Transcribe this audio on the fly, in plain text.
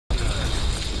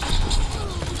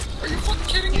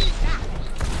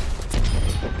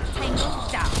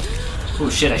Oh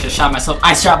shit, I just shot myself.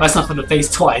 I shot myself in the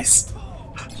face twice.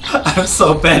 I'm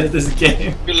so bad at this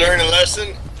game. You learned a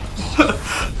lesson?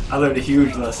 I learned a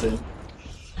huge lesson.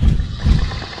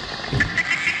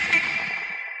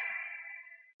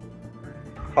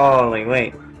 Holy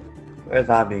wait. Where's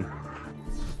Abby?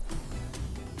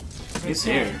 He's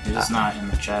here. He's just not in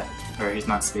the chat. Or he's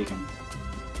not speaking.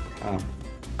 Oh.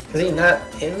 Is he not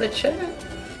in the chat?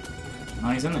 No,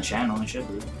 he's in the channel. He should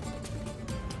be.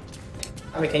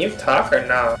 I mean, can you talk or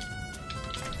no?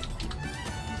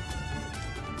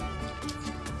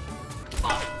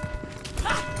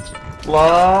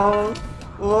 Whoa!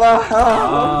 Whoa!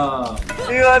 Oh.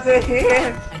 He wasn't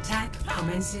here! Attack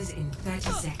commences in 30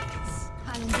 seconds.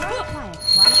 Did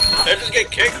I just get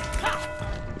kicked?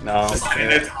 No. Just sitting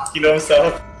there talking to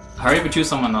himself. Hurry up and choose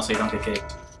someone else so you don't get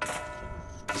kicked.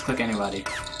 Just click anybody.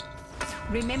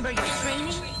 Remember your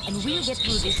training, and we'll get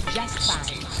through this just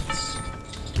fine.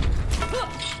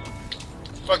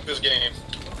 Fuck this game.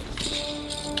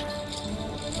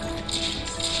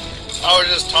 I was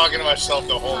just talking to myself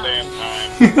the whole damn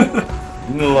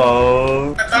time.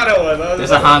 No. I thought it was.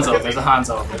 There's a Hanzo. There's a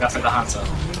Hanzo. We got the Hanzo.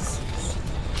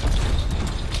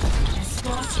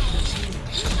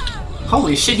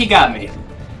 Holy shit, he got me.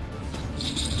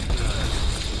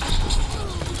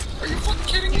 Are you fucking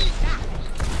kidding me?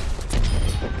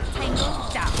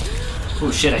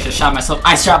 Oh shit, I just shot myself.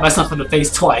 I shot myself in the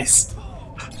face twice.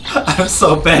 I'm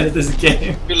so bad at this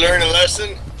game. You learned a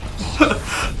lesson?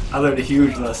 I learned a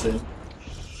huge lesson.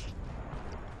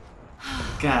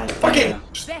 God Fucking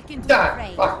damn.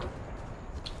 die. Fuck.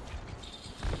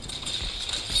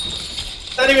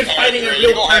 Not even fighting a You're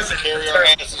real gonna have to person. carry our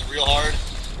asses real hard.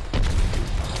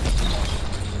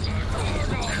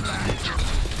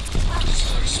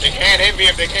 They can't hit me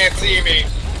if they can't see me.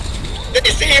 They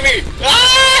see me!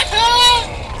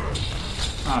 Ah!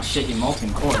 Oh shit, he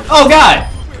molten core. Oh god!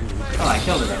 Oh, I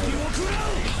killed it already.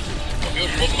 He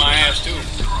was whooping my ass too.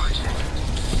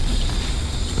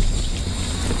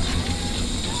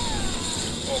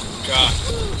 Oh god.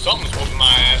 Something's whooping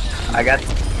my ass. I got.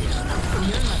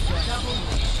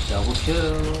 Double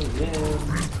kill,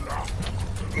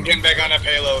 yeah. I'm getting back on that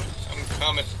payload. I'm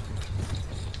coming.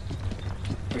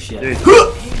 Where's she at? Dude.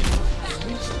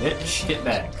 Bitch, get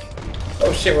back.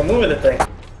 Oh shit, we're moving the thing.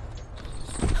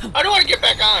 How do I get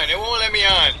back on? It won't let me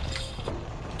on.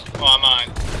 Oh, I'm on.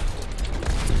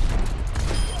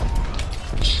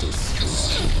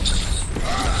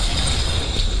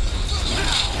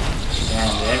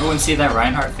 Man, did everyone see that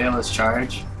Reinhardt fail his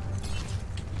charge?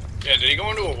 Yeah, did he go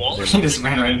into a wall or He something? just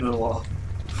ran right into the wall.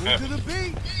 Alright,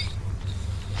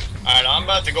 I'm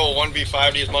about to go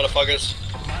 1v5 these motherfuckers.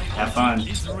 Have fun.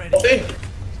 See?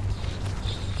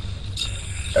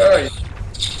 Where are you?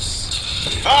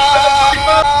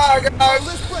 Ah! God.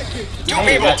 Two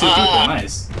Hey, you people! got two people, Ah.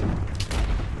 nice.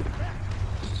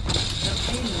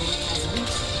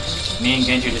 Me and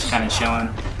Genji just kind of chilling.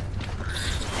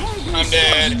 I'm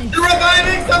dead. You're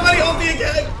reviving! Somebody hold me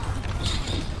again!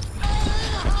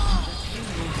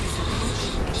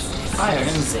 Fire in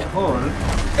the hole.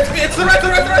 It's the right,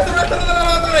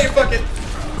 you fucking...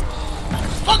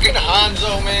 Fucking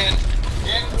Hanzo, man.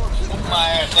 Yeah, whoop my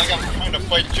ass like I'm trying to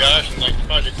fight Josh in like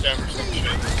Project M or some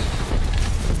shit.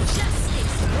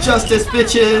 Justice,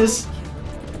 bitches!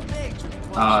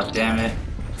 Oh, damn it.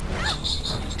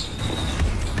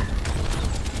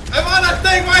 I'm on that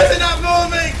thing, why is it not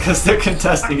moving? Because they're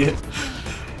contesting it.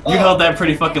 You held that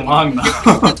pretty fucking long, though.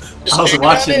 I was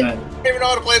watching that. I don't even know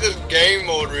how to play this game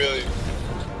mode, really.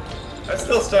 I'm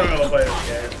still struggling to play this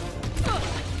game.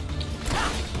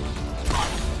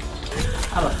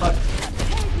 How the fuck?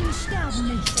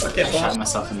 Okay, I shot boss.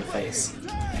 myself in the face.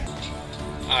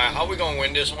 Alright, how we gonna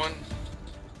win this one?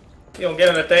 You gonna get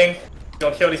on the thing, you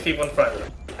gonna kill these people in front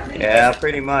of you. Yeah,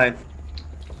 pretty much.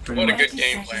 Pretty What a much. good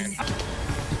game plan.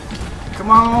 Come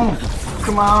on!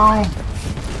 Come on!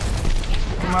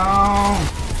 Come on!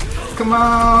 Come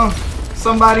on!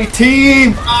 Somebody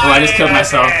team! Oh, I just killed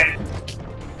myself.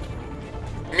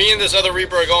 Me and this other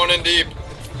Reaper are going in deep.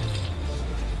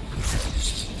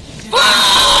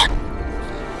 Fuck!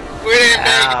 We didn't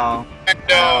Ow. make it.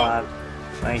 No. Ow,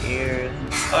 my ears.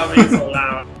 Oh, being so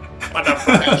loud. What the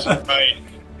fuck? That's right.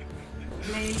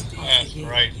 That's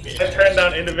right. I turned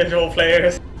down individual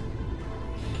players.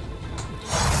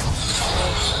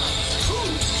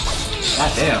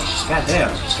 God damn. God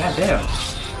damn. God damn.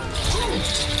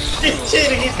 He's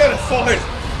cheating, he's got a sword.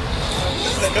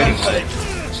 This is a gunfight.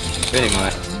 Pretty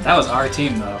much. That was our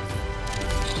team, though.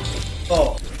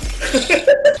 Oh.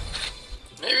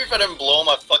 Maybe if I didn't blow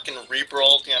my fucking Reaper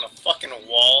ulti on a fucking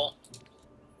wall.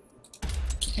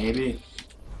 Maybe.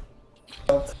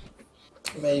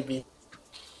 Maybe.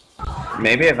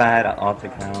 Maybe if I had an alt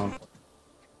account.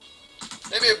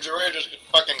 Maybe if Jeray just could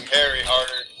fucking carry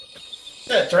harder.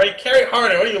 Yeah, Drake, carry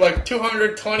harder. What are you, like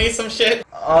 220 some shit?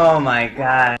 Oh my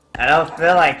god. I don't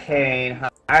feel like carrying.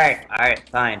 Alright,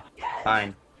 fine.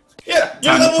 Fine. Yeah,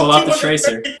 you're Time to level pull out the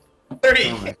tracer. 30.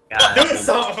 Oh my god. Do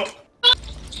something.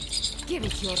 Give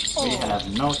it your We all.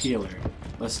 have no healer.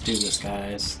 Let's do this,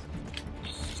 guys.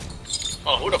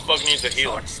 Oh, who the fuck needs a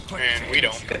healer? Man, we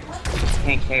don't.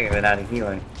 Can't carry without a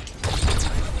healer.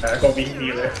 Go be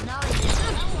healer.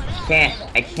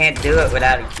 I can't do it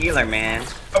without a healer, man.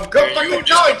 I'm go You fucking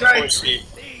just going, a Drake. pussy.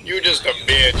 You just a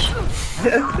bitch.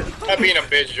 Stop being a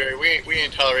bitch, Jeray. We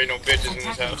ain't tolerate no bitches in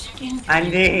this house. I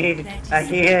need a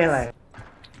healer.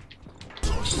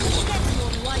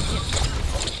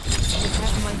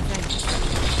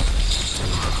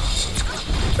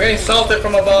 We're insulted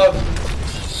from above.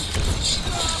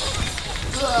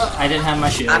 I didn't have my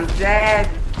shield. I'm dead.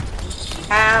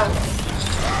 How?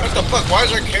 What the fuck? Why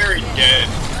is our carry dead?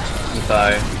 I'm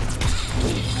sorry.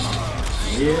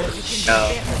 Yeah.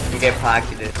 No, you get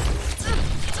pocketed.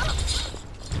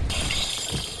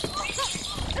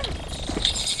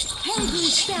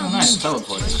 Oh, nice.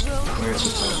 Teleported. Where is he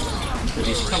teleported? But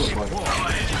he's teleported.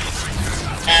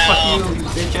 Fuck Ow. you,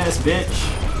 bitch ass bitch.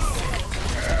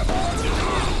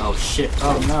 Oh shit.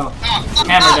 Oh no.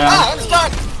 Hammer down. I'm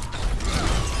stuck!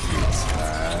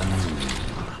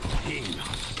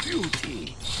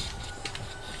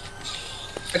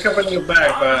 I can bring you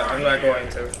back, but I'm not going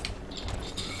to.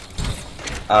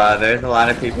 There's a lot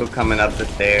of people coming up the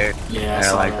stairs. Yeah, I They're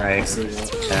saw like that. I right. see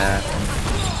that. Yeah.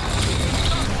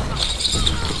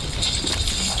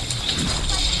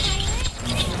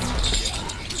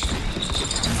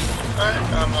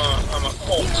 Alright, I'm a.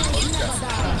 Oh,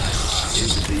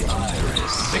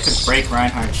 They could break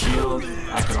Reinhardt's shield.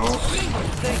 I could ult.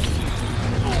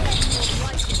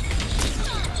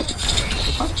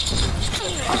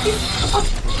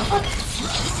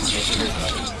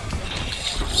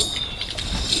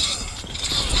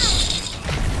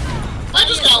 I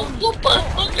just got whooped by a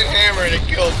fucking hammer and it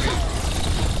killed me.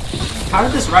 How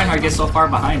did this Reinhardt get so far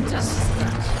behind us?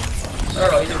 I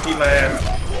don't know, he just beat my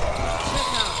ass.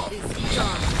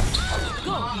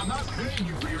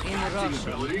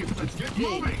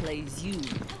 Plays you.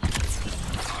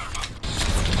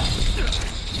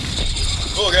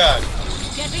 Oh god.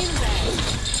 Get in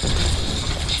there.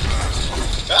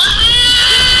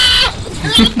 Ah!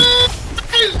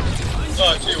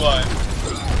 Oh, see why.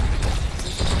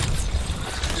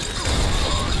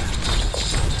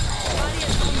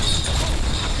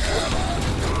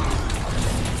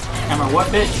 Hammer what,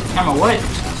 bitch? Hammer what?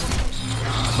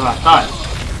 That's what I thought.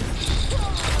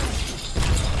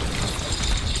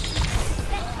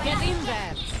 Get in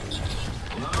there.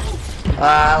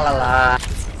 La la la.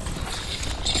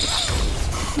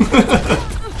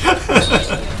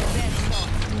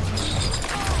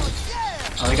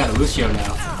 Oh, they got a Lucio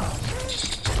now.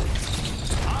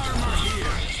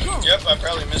 Yep, I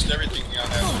probably missed everything on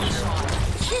that video.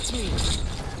 Hit me.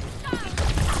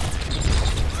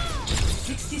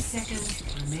 60 seconds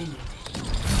remaining.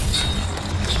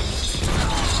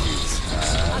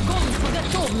 Огонь по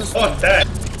готовности. Oh, that.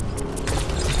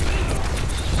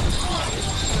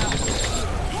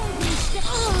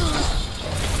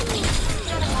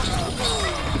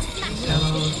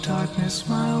 Hello, darkness,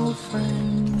 my old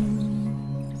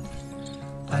friend.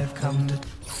 I've come to.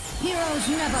 Heroes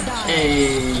never die.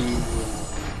 Hey.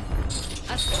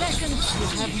 A second, you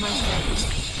have my friend.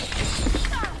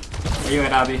 Where you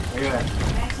at, Abby? Where you at?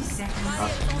 30 seconds.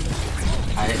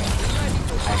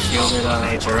 I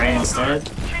shielded Jeray instead.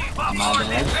 I'm not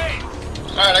dead.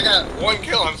 Alright, I got one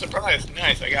kill. I'm surprised.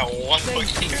 Nice, I got one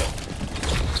fucking kill.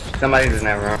 Somebody's in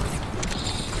that room.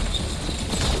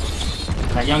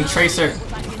 That young Tracer. 10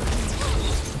 seconds.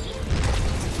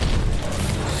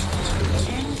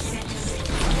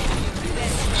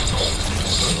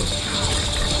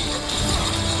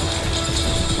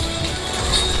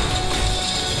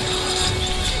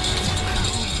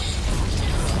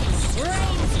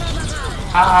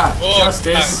 Ah, Oh,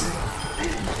 justice.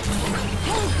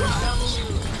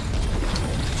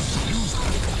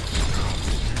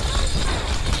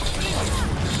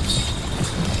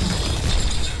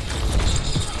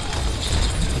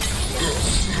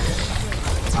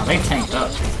 Oh, they tanked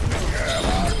up.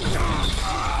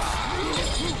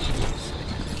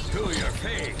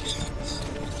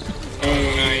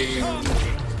 Hey.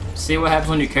 See what happens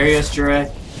when you carry us,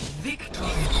 Jeray?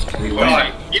 We win.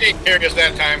 Alright, he didn't carry us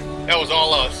that time. That was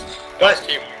all us. That was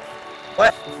teamwork.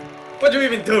 What? What'd you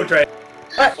even do, Drake?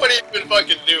 What do you even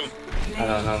fucking do? I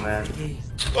don't know, man.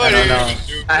 What I don't do you know. even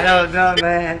do? I don't know,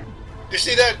 man. You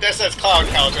see that? That's cloud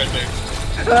cows right there.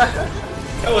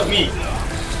 That was me.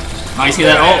 Oh, you see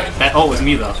that ult? That ult was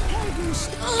me though.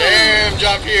 Damn,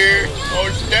 Jean-Pierre. Oh,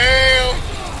 damn.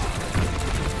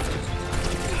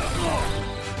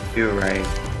 You're right.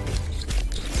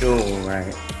 You're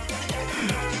right.